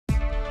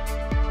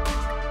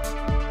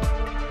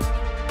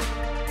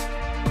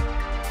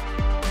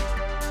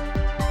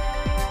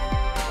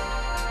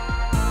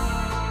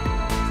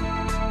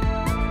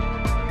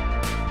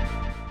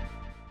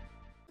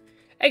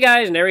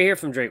guys, Nary here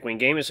from Drakewing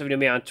Gaming. So, you know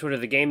me on Twitter,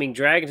 The Gaming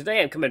Dragon.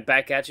 Today I'm coming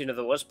back at you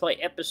another Let's Play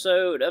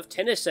episode of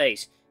Tennis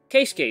Ace,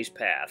 Case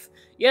Path.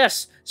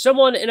 Yes,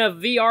 someone in a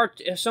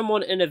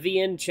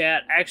VN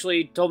chat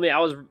actually told me I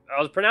was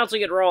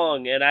pronouncing it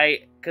wrong, and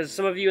because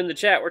some of you in the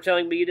chat were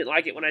telling me you didn't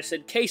like it when I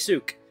said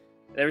Keisuk.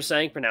 They were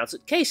saying pronounce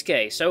it Case,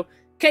 so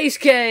Case.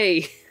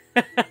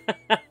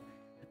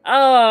 Oh,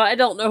 I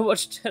don't know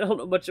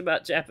much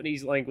about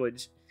Japanese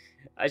language.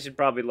 I should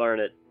probably learn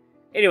it.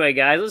 Anyway,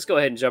 guys, let's go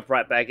ahead and jump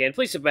right back in.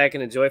 Please sit back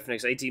and enjoy for the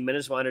next 18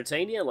 minutes while I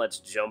entertain you. Let's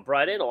jump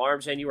right in.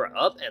 Alarm chain, you are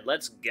up, and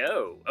let's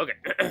go.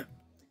 Okay.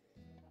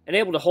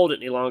 Unable to hold it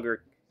any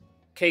longer,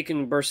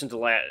 Keiken burst into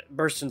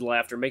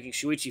laughter, making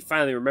Shuichi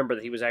finally remember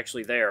that he was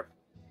actually there.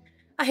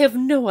 I have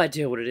no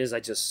idea what it is I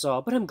just saw,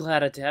 but I'm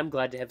glad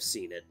to have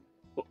seen it.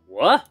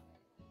 What?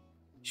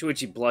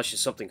 Shuichi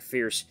blushes something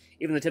fierce.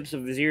 Even the tips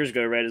of his ears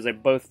go red as they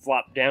both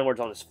flop downwards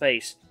on his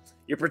face.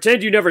 You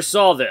pretend you never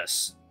saw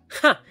this.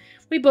 Ha!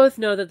 We both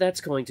know that that's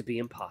going to be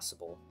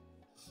impossible.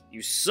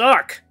 You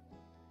suck!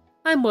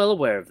 I'm well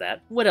aware of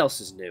that. What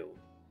else is new?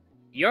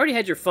 You already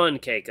had your fun,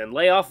 Keiken.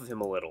 Lay off of him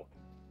a little.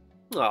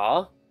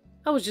 Aw,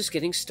 I was just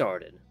getting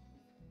started.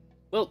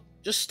 Well,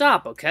 just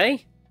stop,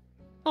 okay?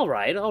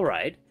 Alright.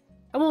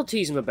 I won't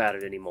tease him about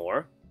it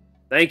anymore.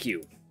 Thank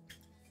you.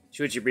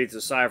 Shuichi breathes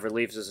a sigh of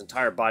relief as his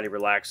entire body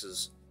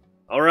relaxes.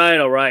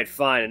 Alright,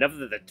 fine. Enough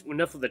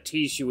of the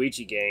tease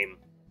Shuichi game.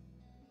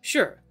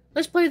 Sure.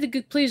 Let's play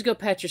the please go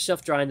pat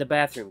yourself dry in the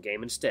bathroom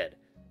game instead.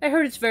 I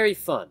heard it's very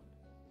fun.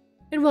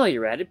 And while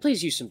you're at it,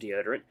 please use some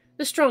deodorant.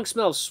 The strong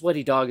smell of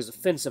sweaty dog is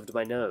offensive to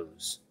my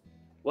nose.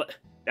 What?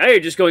 Now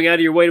you're just going out of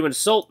your way to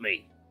insult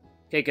me.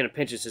 Keiken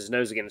pinches his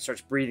nose again and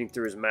starts breathing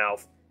through his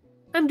mouth.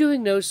 I'm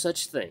doing no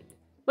such thing.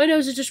 My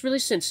nose is just really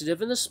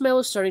sensitive and the smell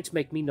is starting to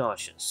make me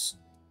nauseous.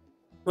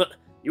 Well,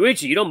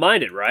 Yuichi, you don't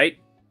mind it, right?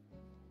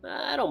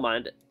 I don't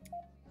mind it.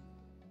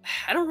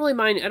 I don't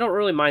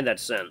really mind that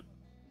scent.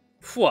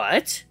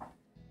 What?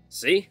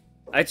 See?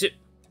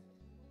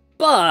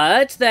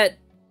 But that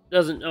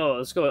doesn't... Oh,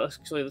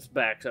 let's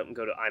back up and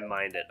go to I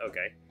mind it.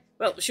 Okay.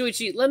 Well,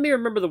 Shuichi, let me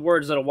remember the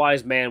words that a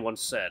wise man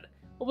once said.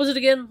 What was it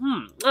again?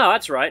 Oh,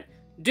 that's right.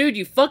 Dude,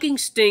 you fucking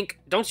stink.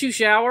 Don't you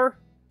shower?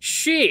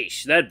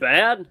 Sheesh, that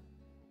bad?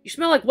 You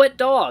smell like wet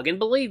dog, and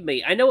believe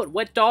me, I know what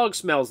wet dog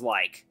smells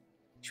like.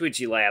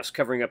 Shuichi laughs,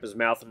 covering up his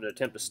mouth in an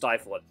attempt to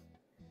stifle it.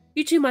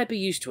 You two might be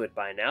used to it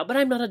by now, but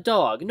I'm not a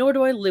dog, nor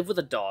do I live with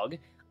a dog.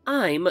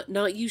 I'm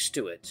not used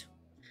to it.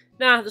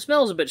 Nah, the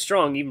smell is a bit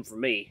strong even for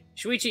me.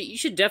 Shuichi, you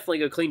should definitely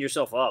go clean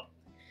yourself up.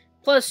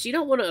 Plus, you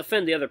don't want to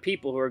offend the other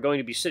people who are going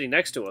to be sitting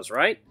next to us,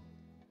 right?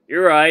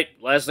 You're right.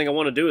 Last thing I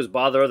want to do is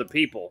bother other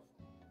people.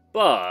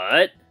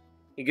 But...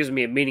 He gives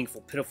me a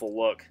meaningful, pitiful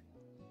look.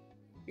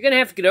 You're gonna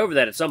have to get over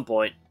that at some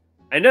point.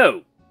 I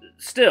know.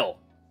 Still.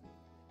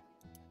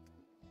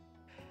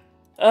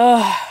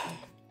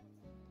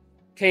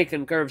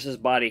 Keiken curves his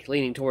body,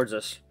 leaning towards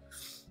us.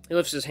 He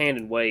lifts his hand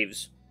and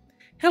waves.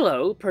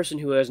 Hello, person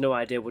who has no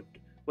idea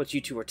what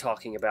you two are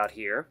talking about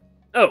here.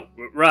 Oh,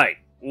 right.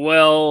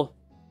 Well,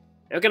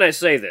 how can I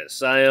say this?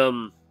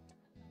 He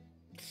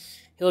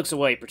looks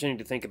away, pretending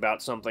to think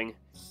about something.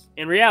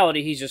 In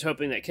reality, he's just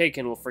hoping that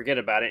Keiken will forget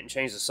about it and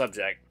change the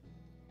subject.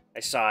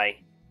 I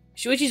sigh.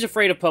 Shuichi's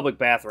afraid of public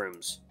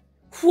bathrooms.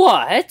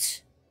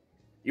 What?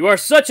 You are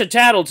such a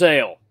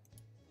tattletale!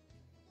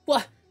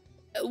 What?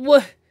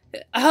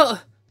 How?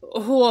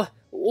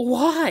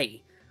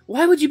 Why?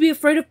 Why would you be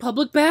afraid of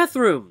public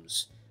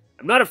bathrooms?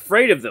 I'm not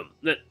afraid of them.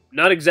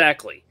 Not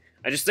exactly.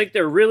 I just think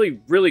they're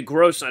really, really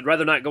gross and I'd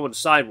rather not go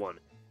inside one.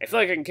 I feel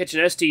like I can catch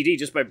an STD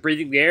just by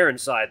breathing the air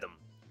inside them.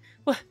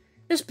 Well,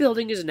 this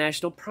building is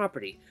national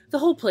property. The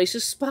whole place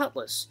is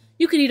spotless.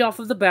 You can eat off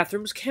of the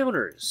bathroom's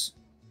counters.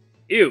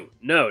 Ew,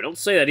 no, don't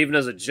say that even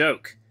as a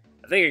joke.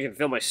 I think I can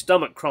feel my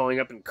stomach crawling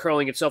up and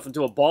curling itself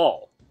into a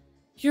ball.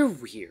 You're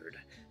weird.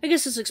 I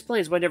guess this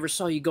explains why I never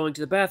saw you going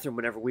to the bathroom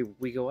whenever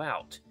we go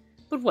out.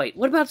 But wait,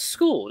 what about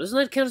school? Doesn't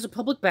that count as a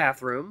public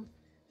bathroom?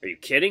 Are you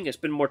kidding? I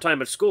spend more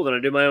time at school than I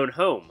do my own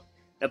home.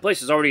 That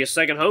place is already a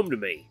second home to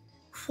me.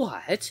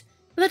 What?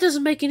 But that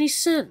doesn't make any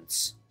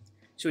sense.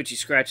 Shuichi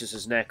scratches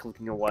his neck,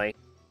 looking away.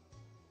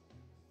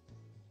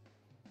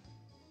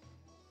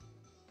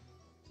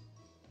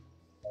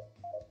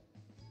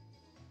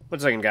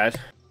 One second, guys.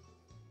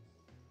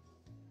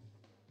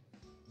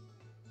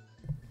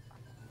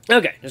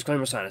 Okay, just clear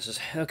my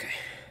sinuses. Okay.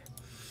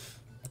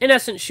 In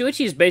essence,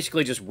 Shuichi is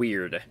basically just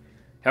weird.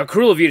 How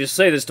cruel of you to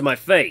say this to my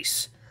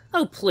face.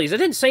 Oh, please, I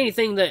didn't say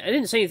anything that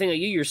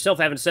you yourself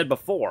haven't said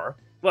before.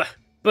 What?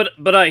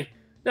 But I...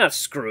 Nah,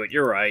 screw it,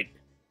 you're right.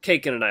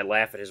 Keiken and I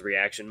laugh at his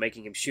reaction,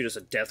 making him shoot us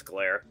a death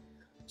glare.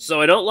 So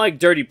I don't like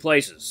dirty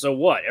places. So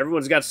what?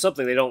 Everyone's got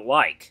something they don't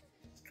like.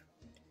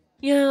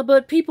 Yeah,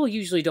 but people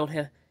usually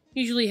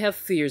have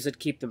fears that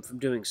keep them from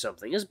doing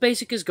something as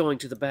basic as going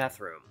to the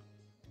bathroom.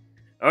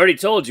 I already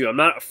told you, I'm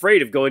not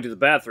afraid of going to the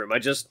bathroom. I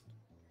just...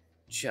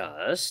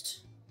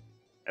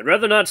 I'd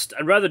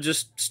rather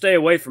just stay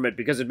away from it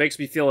because it makes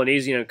me feel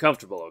uneasy and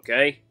uncomfortable,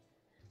 okay?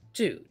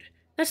 Dude,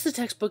 that's the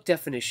textbook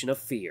definition of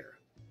fear.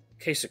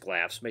 Kasich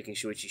laughs, making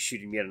Shuichi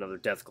shoot him yet another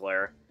death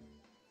glare.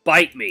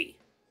 Bite me!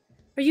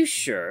 Are you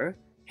sure?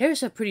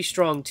 Hares have pretty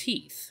strong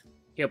teeth.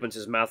 He opens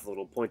his mouth a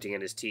little, pointing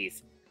at his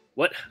teeth.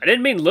 What? I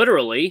didn't mean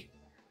literally!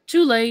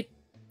 Too late.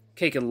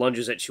 Keiken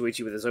lunges at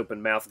Shuichi with his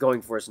open mouth,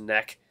 going for his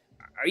neck.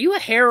 Are you a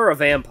hare or a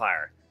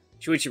vampire?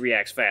 Shuichi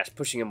reacts fast,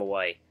 pushing him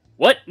away.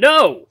 What?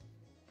 No!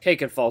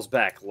 Keiken falls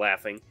back,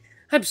 laughing.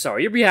 I'm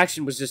sorry, your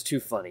reaction was just too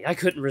funny. I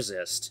couldn't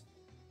resist.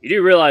 You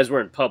do realize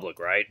we're in public,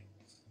 right?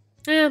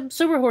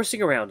 So we're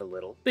horsing around a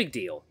little. Big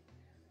deal.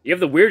 You have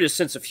the weirdest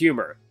sense of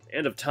humor,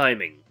 and of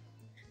timing.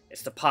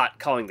 It's the pot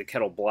calling the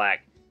kettle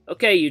black.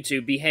 Okay, you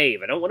two,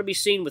 behave. I don't want to be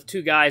seen with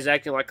two guys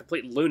acting like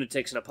complete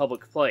lunatics in a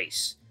public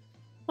place.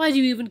 Why do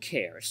you even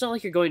care? It's not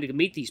like you're going to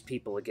meet these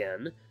people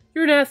again.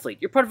 You're an athlete.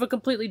 You're part of a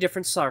completely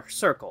different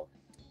circle.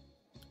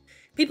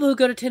 People who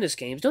go to tennis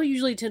games don't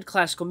usually attend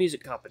classical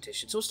music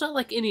competitions, so it's not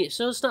like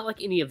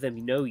any of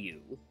them know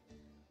you.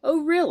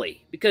 Oh,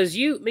 really? Because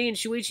me and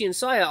Shuichi and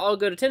Saya all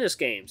go to tennis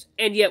games,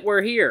 and yet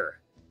we're here.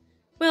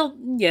 Well,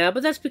 yeah,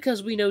 but that's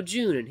because we know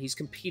Jun and he's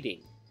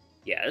competing.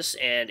 Yes,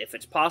 and if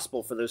it's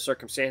possible for those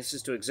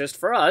circumstances to exist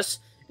for us,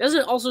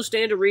 doesn't it also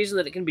stand to reason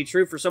that it can be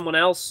true for someone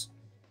else?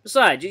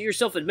 Besides, you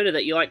yourself admitted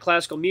that you like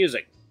classical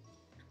music.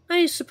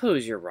 I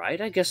suppose you're right.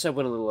 I guess I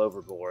went a little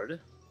overboard.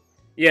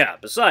 Yeah,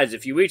 besides,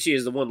 if Yuichi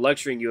is the one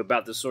lecturing you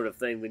about this sort of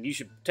thing, then you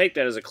should take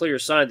that as a clear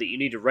sign that you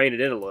need to rein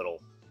it in a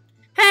little.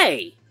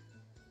 Hey!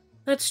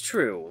 That's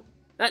true.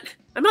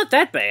 I'm not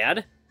that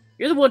bad.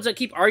 You're the ones that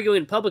keep arguing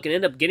in public and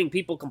end up getting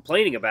people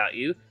complaining about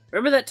you.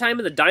 Remember that time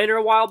in the diner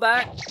a while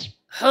back?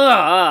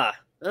 I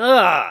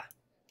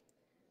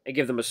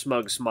give them a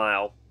smug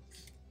smile.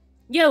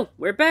 Yo,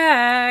 we're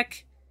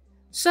back!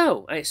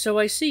 So I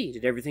see.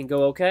 Did everything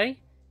go okay?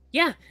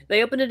 Yeah,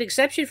 they opened an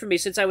exception for me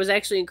since I was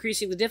actually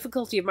increasing the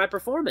difficulty of my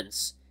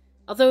performance.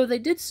 Although they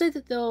did say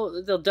that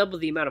they'll double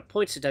the amount of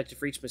points deducted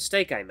for each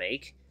mistake I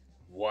make.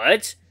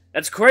 What?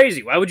 That's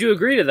crazy. Why would you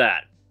agree to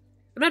that?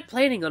 I'm not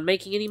planning on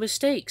making any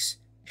mistakes.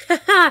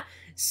 Haha!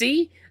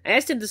 See? I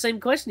asked him the same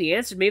question. He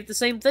answered me with the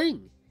same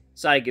thing.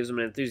 Sai gives him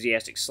a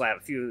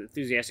few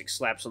enthusiastic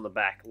slaps on the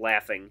back,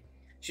 laughing.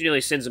 She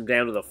nearly sends him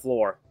down to the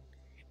floor.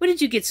 When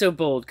did you get so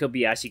bold,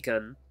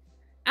 Kobayashi-kun?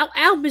 Ow,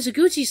 ow,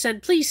 Mizuguchi-san,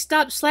 please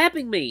stop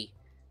slapping me.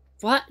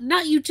 What?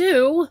 Not you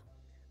too?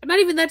 I'm not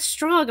even that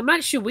strong. I'm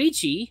not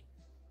Shuichi.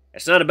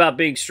 It's not about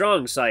being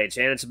strong,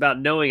 Saya-chan. It's about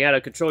knowing how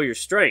to control your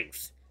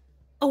strength.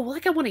 Oh,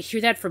 like I want to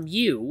hear that from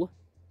you.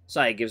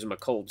 Saya gives him a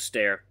cold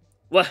stare.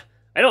 What?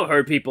 I don't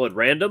hurt people at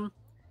random.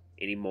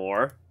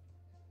 Anymore.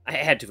 I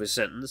add to his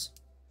sentence.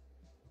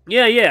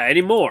 Yeah,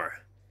 anymore.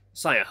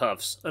 Saya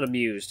huffs,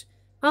 unamused.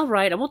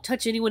 Alright, I won't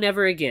touch anyone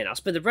ever again. I'll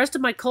spend the rest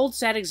of my cold,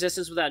 sad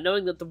existence without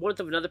knowing what the warmth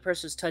of another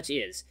person's touch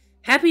is.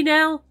 Happy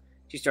now?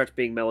 She starts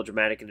being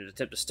melodramatic in an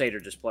attempt to state her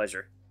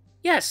displeasure.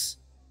 Yes.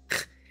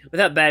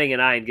 Without batting an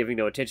eye and giving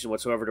no attention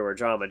whatsoever to her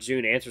drama,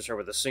 Jun answers her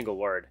with a single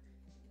word.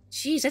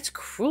 Jeez, that's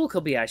cruel,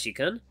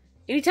 Kobayashi-kun.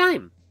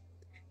 Anytime.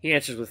 He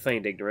answers with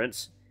feigned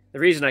ignorance. The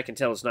reason I can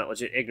tell it's not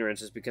legit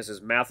ignorance is because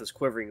his mouth is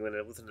quivering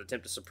with an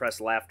attempt to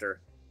suppress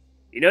laughter.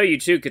 You know, you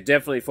two could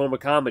definitely form a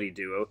comedy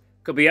duo.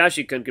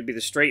 Kobayashi-kun could be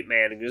the straight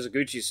man, and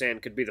Mizuguchi-san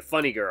could be the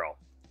funny girl.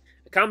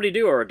 A comedy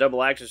duo or a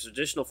double act is a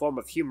traditional form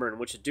of humor in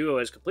which a duo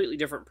has completely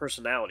different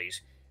personalities,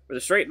 where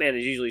the straight man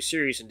is usually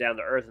serious and down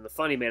to earth, and the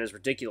funny man is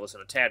ridiculous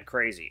and a tad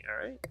crazy,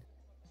 alright?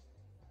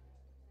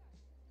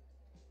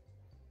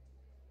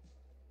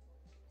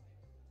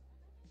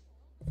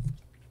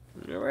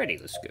 Alrighty,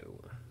 let's go.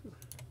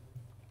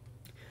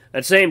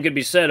 That same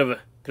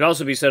could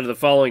also be said of the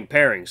following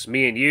pairings.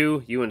 Me and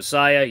you and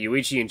Saya,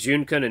 Yuichi and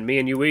Junkun, and me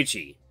and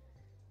Yuichi.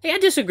 Hey, I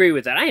disagree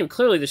with that. I am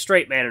clearly the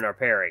straight man in our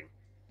pairing.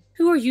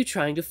 Who are you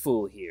trying to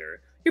fool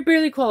here? You're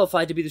barely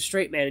qualified to be the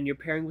straight man in your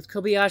pairing with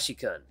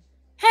Kobayashi-kun.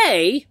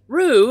 Hey!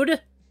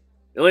 Rude!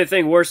 The only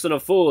thing worse than a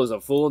fool is a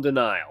fool in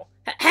denial.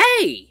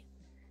 Hey!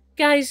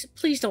 Guys,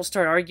 please don't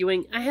start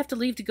arguing. I have to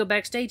leave to go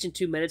backstage in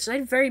 2 minutes, and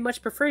I'd very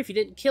much prefer if you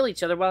didn't kill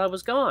each other while I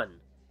was gone.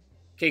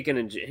 Keiken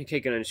and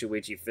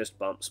Shuichi fist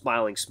bump,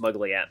 smiling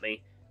smugly at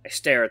me. I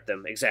stare at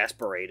them,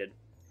 exasperated.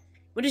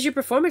 When does your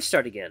performance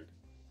start again?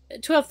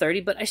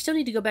 12:30, but I still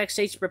need to go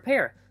backstage to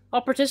prepare.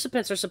 All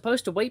participants are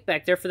supposed to wait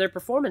back there for their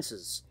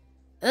performances.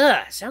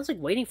 Ugh, sounds like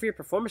waiting for your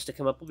performance to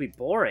come up will be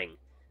boring.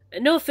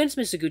 No offense,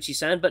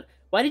 Mizuguchi-san, but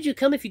why did you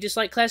come if you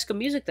dislike classical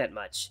music that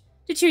much?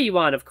 To cheer you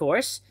on, of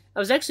course. I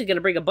was actually going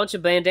to bring a bunch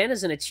of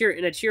bandanas and a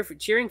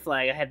cheering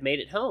flag I had made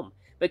at home,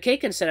 but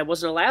Keiken said I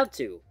wasn't allowed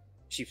to.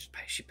 She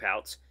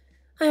pouts.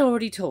 I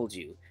already told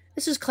you.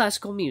 This is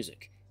classical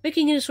music.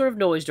 Making any sort of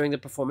noise during the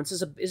performance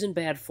is in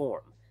bad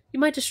form. You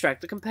might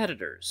distract the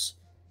competitors.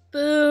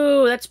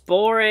 Boo! That's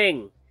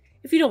boring!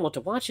 If you don't want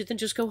to watch it, then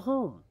just go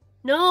home.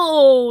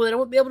 No! Then I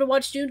won't be able to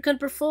watch Junkun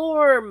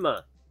perform!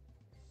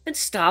 And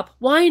stop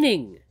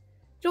whining! You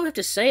don't have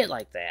to say it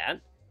like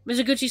that.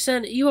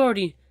 Mizuguchi-san, you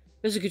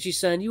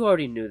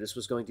already knew this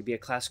was going to be a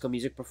classical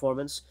music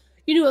performance.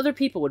 You knew other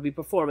people would be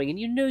performing, and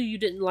you knew you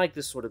didn't like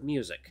this sort of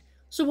music.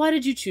 So why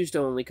did you choose to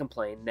only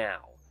complain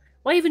now?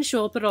 Why even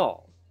show up at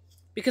all?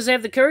 Because I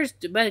have to encourage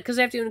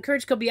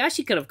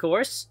Kobayashi-kun, of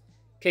course.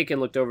 Keiken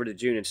looked over to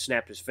June and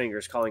snapped his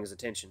fingers, calling his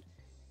attention.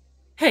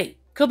 Hey,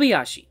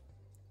 Kobayashi.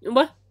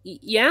 What?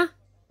 Yeah?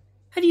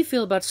 How do you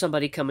feel about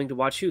somebody coming to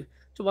watch who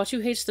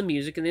hates the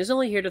music and is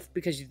only here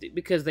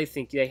because they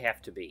think they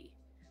have to be?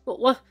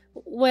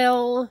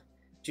 Well...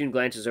 June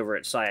glances over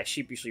at Saya,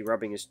 sheepishly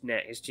rubbing his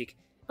cheek.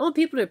 I want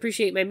people to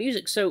appreciate my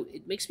music, so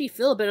it makes me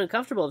feel a bit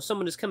uncomfortable if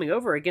someone is coming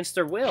over against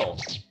their will.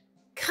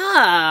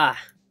 Ka!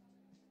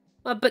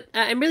 But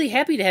I'm really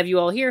happy to have you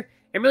all here.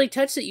 I'm really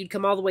touched that you'd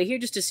come all the way here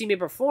just to see me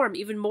perform,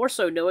 even more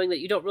so knowing that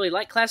you don't really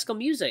like classical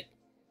music.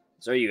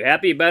 So are you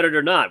happy about it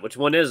or not? Which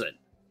one is it?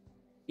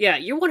 Yeah,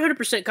 you're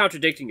 100%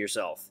 contradicting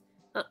yourself.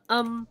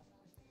 I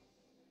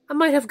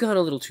might have gone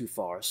a little too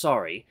far,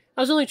 sorry.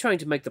 I was only trying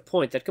to make the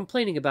point that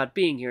complaining about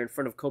being here in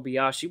front of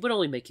Kobayashi would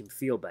only make him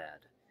feel bad.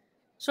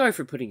 Sorry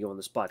for putting you on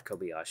the spot,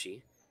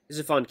 Kobayashi. As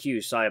if on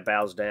cue, Saya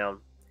bows down.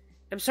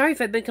 I'm sorry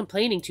if I've been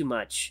complaining too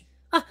much.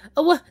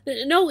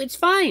 No, it's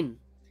fine.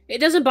 It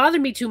doesn't bother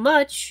me too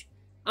much.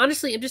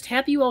 Honestly, I'm just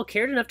happy you all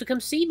cared enough to come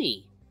see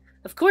me.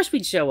 Of course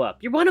we'd show up.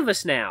 You're one of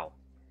us now.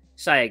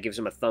 Saya gives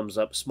him a thumbs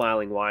up,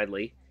 smiling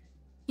widely.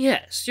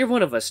 Yes, you're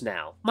one of us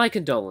now. My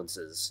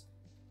condolences.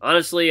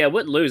 Honestly, I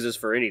wouldn't lose this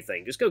for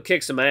anything. Just go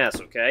kick some ass,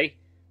 okay?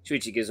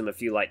 Shuichi gives him a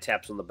few light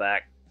taps on the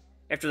back.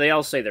 After they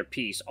all say their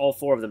piece, all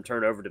four of them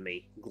turn over to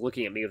me,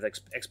 looking at me with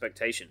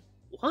expectation.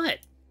 What?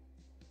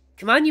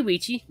 Come on,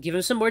 Yuichi. Give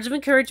him some words of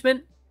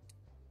encouragement.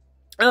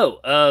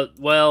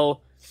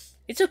 Well...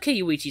 It's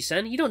okay,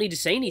 Yuichi-san. You don't need to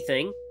say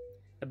anything.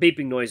 A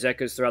beeping noise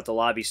echoes throughout the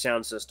lobby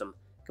sound system.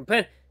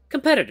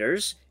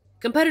 Competitors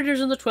in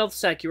the 12th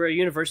Sakura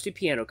University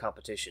Piano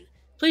Competition.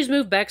 Please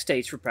move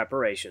backstage for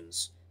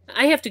preparations.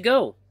 I have to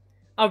go.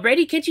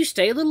 Already? Can't you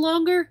stay a little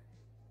longer?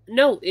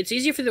 No, it's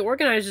easier for the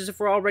organizers if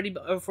we're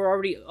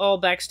already all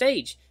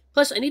backstage.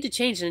 Plus, I need to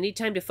change and I need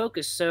time to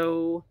focus,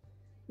 so...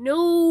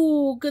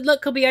 No! Good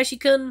luck,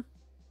 Kobayashi-kun!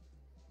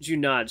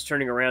 June nods,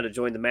 turning around to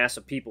join the mass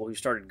of people who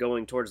started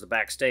going towards the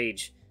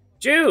backstage.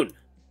 June!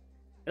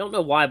 I don't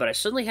know why, but I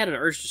suddenly had an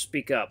urge to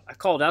speak up. I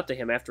called out to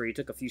him after he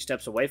took a few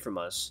steps away from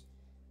us.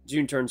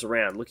 June turns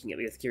around, looking at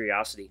me with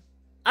curiosity.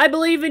 I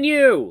believe in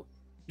you!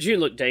 June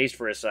looked dazed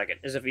for a second,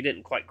 as if he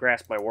didn't quite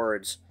grasp my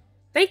words.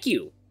 Thank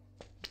you!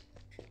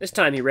 This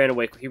time he ran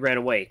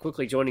away,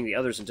 quickly joining the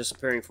others and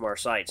disappearing from our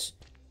sights.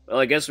 Well,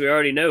 I guess we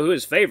already know who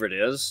his favorite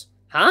is.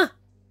 Huh?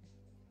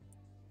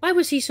 Why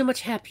was he so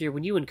much happier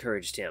when you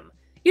encouraged him?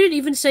 You didn't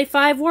even say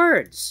 5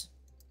 words!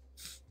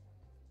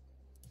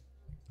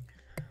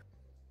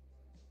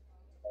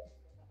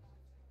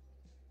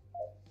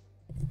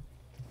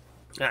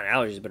 God,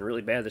 allergies have been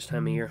really bad this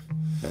time of year.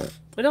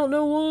 I don't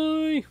know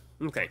why.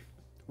 Okay.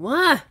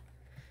 Why?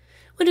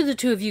 When did the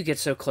two of you get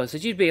so close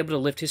that you'd be able to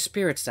lift his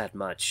spirits that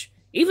much?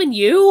 Even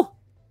you?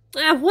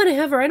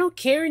 Whatever, I don't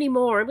care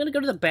anymore. I'm gonna go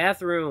to the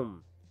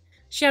bathroom.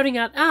 Shouting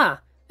out, I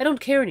don't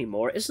care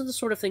anymore, isn't the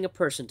sort of thing a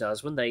person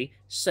does when they,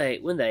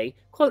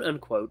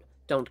 quote-unquote,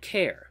 don't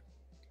care.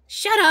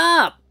 Shut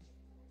up!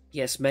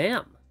 Yes,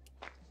 ma'am.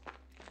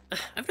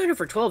 I've known her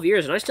for 12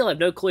 years, and I still have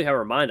no clue how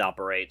her mind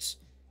operates.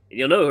 And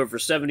you'll know her for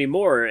 70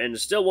 more, and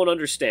still won't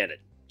understand it.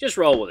 Just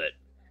roll with it.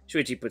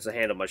 Shuichi puts a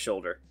hand on my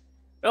shoulder.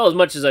 Well, as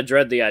much as I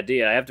dread the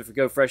idea, I have to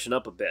go freshen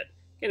up a bit.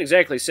 Can't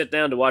exactly sit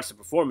down to watch the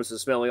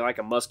performances smelling like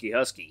a musky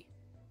husky.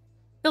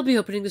 They'll be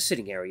opening the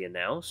sitting area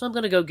now, so I'm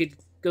gonna go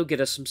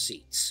get us some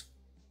seats.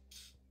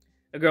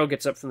 A girl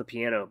gets up from the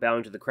piano,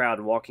 bowing to the crowd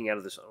and walking out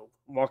of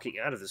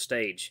the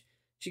stage.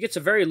 She gets a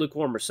very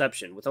lukewarm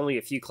reception, with only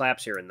a few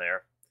claps here and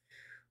there.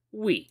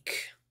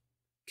 Weak.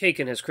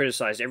 Keiken has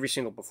criticized every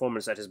single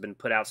performance that has been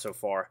put out so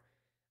far.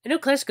 I know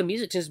classical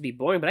music tends to be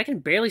boring, but I can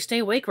barely stay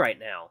awake right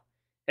now.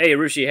 Hey,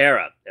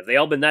 Arushihara, have they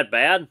all been that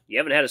bad? You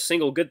haven't had a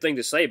single good thing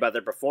to say about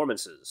their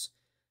performances.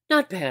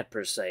 Not bad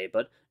per se,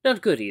 but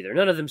not good either.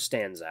 None of them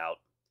stands out.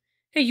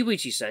 Hey,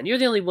 Yuichi-san, you're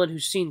the only one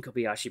who's seen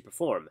Kobayashi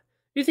perform.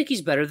 Do you think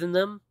he's better than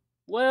them?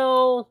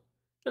 Well,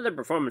 none of their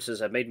performances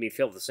have made me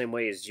feel the same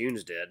way as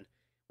June's did.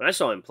 When I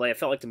saw him play, I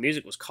felt like the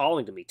music was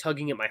calling to me,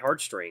 tugging at my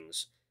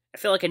heartstrings. I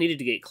felt like I needed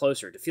to get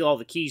closer, to feel all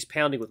the keys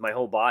pounding with my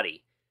whole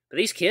body. But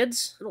these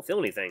kids, I don't feel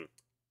anything.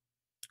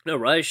 No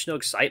rush, no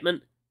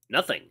excitement,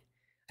 nothing.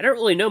 I don't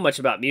really know much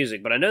about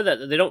music, but I know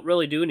that they don't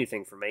really do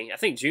anything for me. I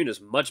think June is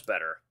much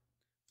better.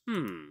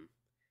 And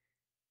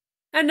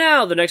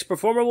now, the next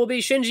performer will be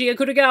Shinji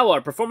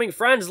Akutagawa, performing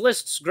Franz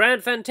Liszt's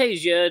Grand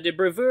Fantasia de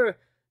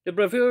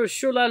Bravoure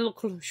sur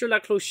la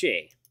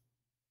cloche.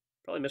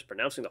 Probably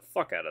mispronouncing the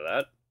fuck out of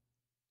that.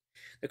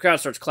 The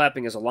crowd starts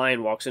clapping as a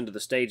lion walks into the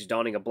stage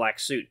donning a black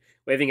suit,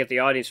 waving at the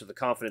audience with a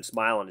confident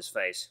smile on his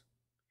face.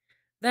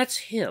 That's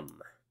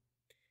him.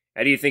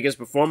 How do you think his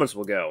performance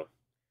will go?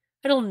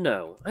 I don't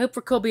know. I hope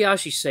for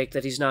Kobayashi's sake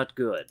that he's not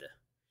good.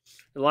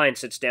 The lion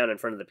sits down in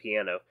front of the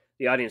piano.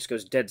 The audience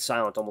goes dead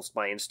silent almost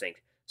by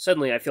instinct.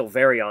 Suddenly I feel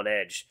very on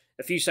edge.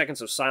 A few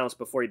seconds of silence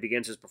before he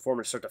begins his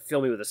performance start to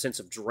fill me with a sense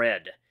of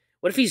dread.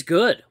 What if he's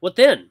good? What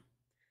then?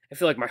 I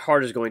feel like my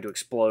heart is going to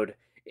explode.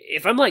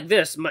 If I'm like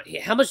this,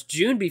 how must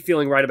June be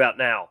feeling right about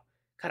now?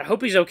 God, I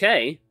hope he's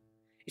okay.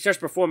 He starts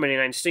performing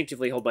and I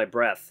instinctively hold my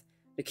breath.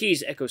 The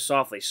keys echo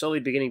softly, slowly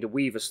beginning to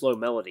weave a slow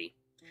melody.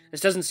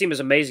 This doesn't seem as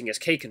amazing as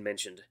Kaiken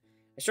mentioned.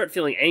 I start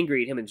feeling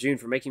angry at him and June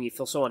for making me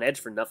feel so on edge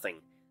for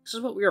nothing. This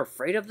is what we were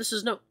afraid of? This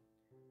is no...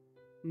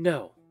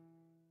 No.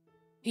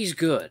 He's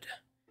good.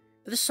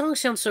 But the song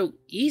sounds so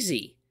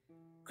easy.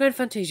 Grand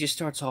Fantasia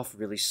starts off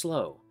really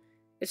slow.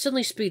 It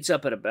suddenly speeds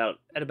up at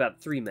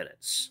about 3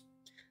 minutes.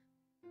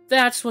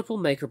 That's what will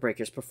make or break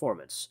his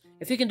performance.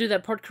 If he can do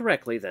that part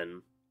correctly,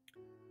 then...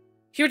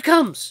 Here it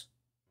comes!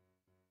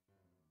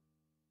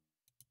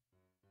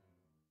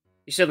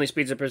 He suddenly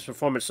speeds up his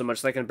performance so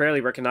much that I can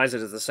barely recognize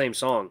it as the same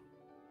song.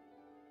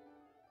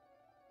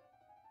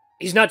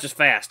 He's not just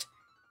fast.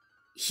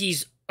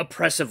 He's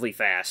oppressively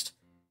fast.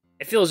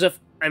 I feel as if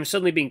I'm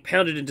suddenly being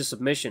pounded into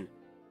submission.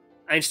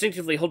 I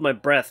instinctively hold my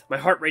breath, my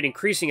heart rate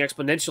increasing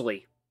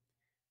exponentially.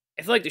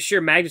 I feel like the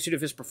sheer magnitude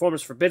of his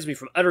performance forbids me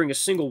from uttering a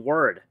single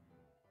word.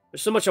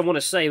 There's so much I want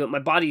to say, but my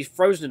body is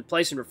frozen in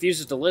place and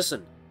refuses to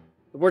listen.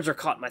 The words are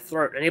caught in my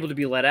throat, unable to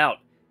be let out.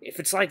 If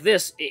it's like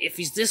this, if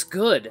he's this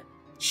good...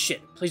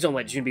 Shit, please don't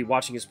let June be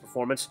watching his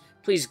performance.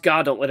 Please,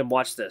 God, don't let him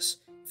watch this.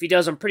 If he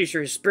does, I'm pretty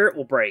sure his spirit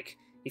will break.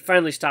 He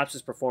finally stops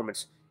his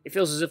performance. It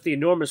feels as if the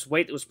enormous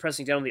weight that was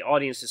pressing down on the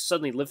audience is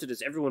suddenly lifted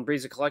as everyone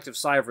breathes a collective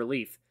sigh of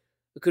relief.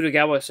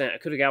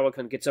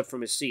 Akutagawa-kun gets up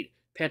from his seat,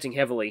 panting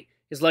heavily.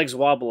 His legs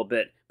wobble a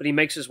bit, but he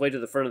makes his way to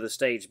the front of the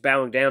stage,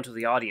 bowing down to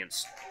the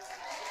audience.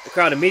 The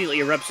crowd immediately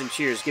erupts in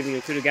cheers, giving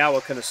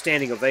Akutagawa-kun a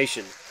standing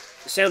ovation.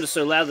 The sound is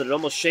so loud that it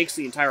almost shakes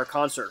the entire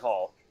concert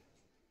hall.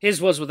 His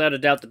was without a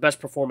doubt the best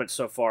performance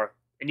so far,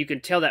 and you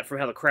can tell that from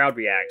how the crowd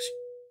reacts.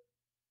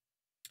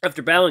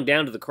 After bowing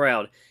down to the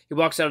crowd, he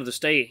walks out of the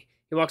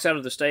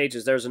stage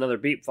as there's another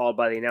beep followed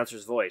by the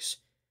announcer's voice.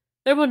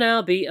 There will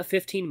now be a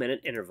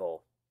 15-minute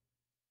interval.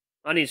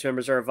 Audience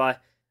members are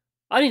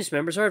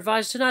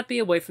advised to not be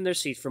away from their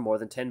seats for more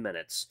than 10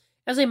 minutes,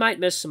 as they might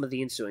miss some of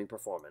the ensuing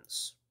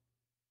performance.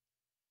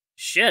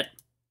 Shit.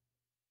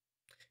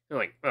 Let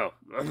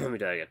me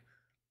die again.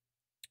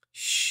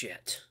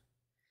 Shit.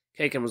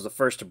 Kaiken was the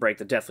first to break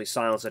the deathly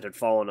silence that had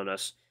fallen on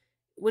us.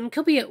 When's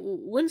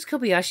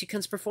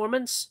Kobayashi-kun's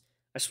performance?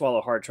 I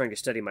swallow hard, trying to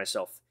steady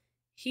myself.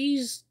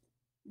 He's...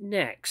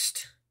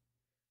 next.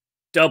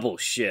 Double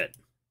shit.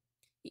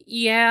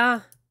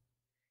 Yeah?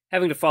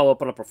 Having to follow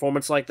up on a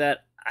performance like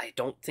that, I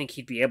don't think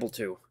he'd be able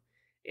to.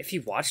 If he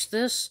watched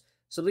this,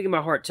 something in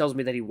my heart tells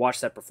me that he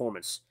watched that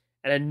performance,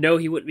 and I know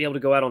he wouldn't be able to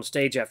go out on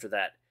stage after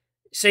that.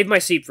 Save my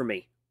seat for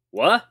me.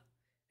 What?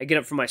 I get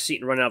up from my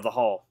seat and run out of the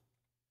hall.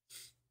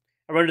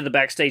 I run to the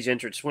backstage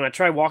entrance. When I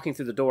try walking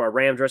through the door, a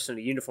ram dressed in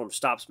a uniform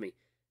stops me.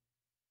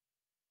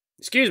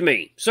 Excuse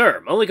me,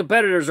 sir, only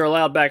competitors are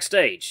allowed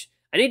backstage.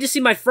 I need to see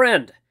my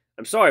friend.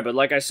 I'm sorry, but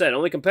like I said,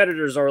 only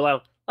competitors are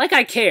allowed... Like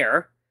I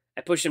care!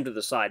 I push him to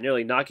the side,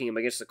 nearly knocking him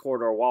against the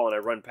corridor wall, and I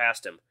run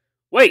past him.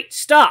 Wait,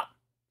 stop!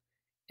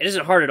 It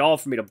isn't hard at all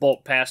for me to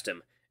bolt past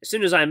him. As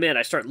soon as I'm in,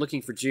 I start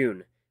looking for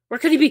June. Where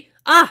could he be?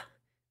 Ah!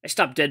 I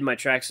stop dead in my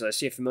tracks as I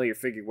see a familiar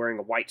figure wearing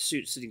a white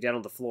suit sitting down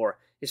on the floor,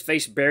 his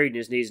face buried in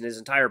his knees and his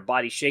entire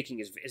body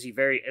shaking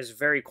as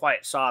very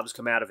quiet sobs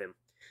come out of him.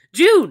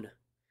 June!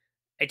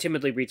 I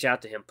timidly reach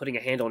out to him, putting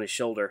a hand on his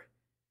shoulder.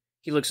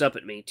 He looks up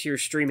at me,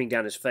 tears streaming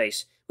down his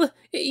face. Well,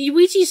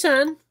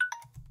 Yuichi-san?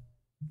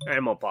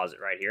 I'm gonna pause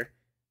it right here.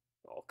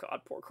 Oh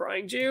god, poor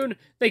crying June.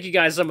 Thank you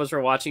guys so much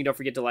for watching. Don't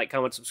forget to like,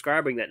 comment,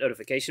 subscribe, ring that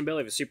notification bell.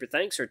 Leave a super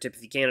thanks or a tip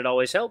if you can, it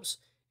always helps.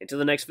 Until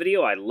the next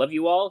video, I love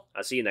you all.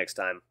 I'll see you next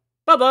time.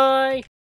 Bye-bye!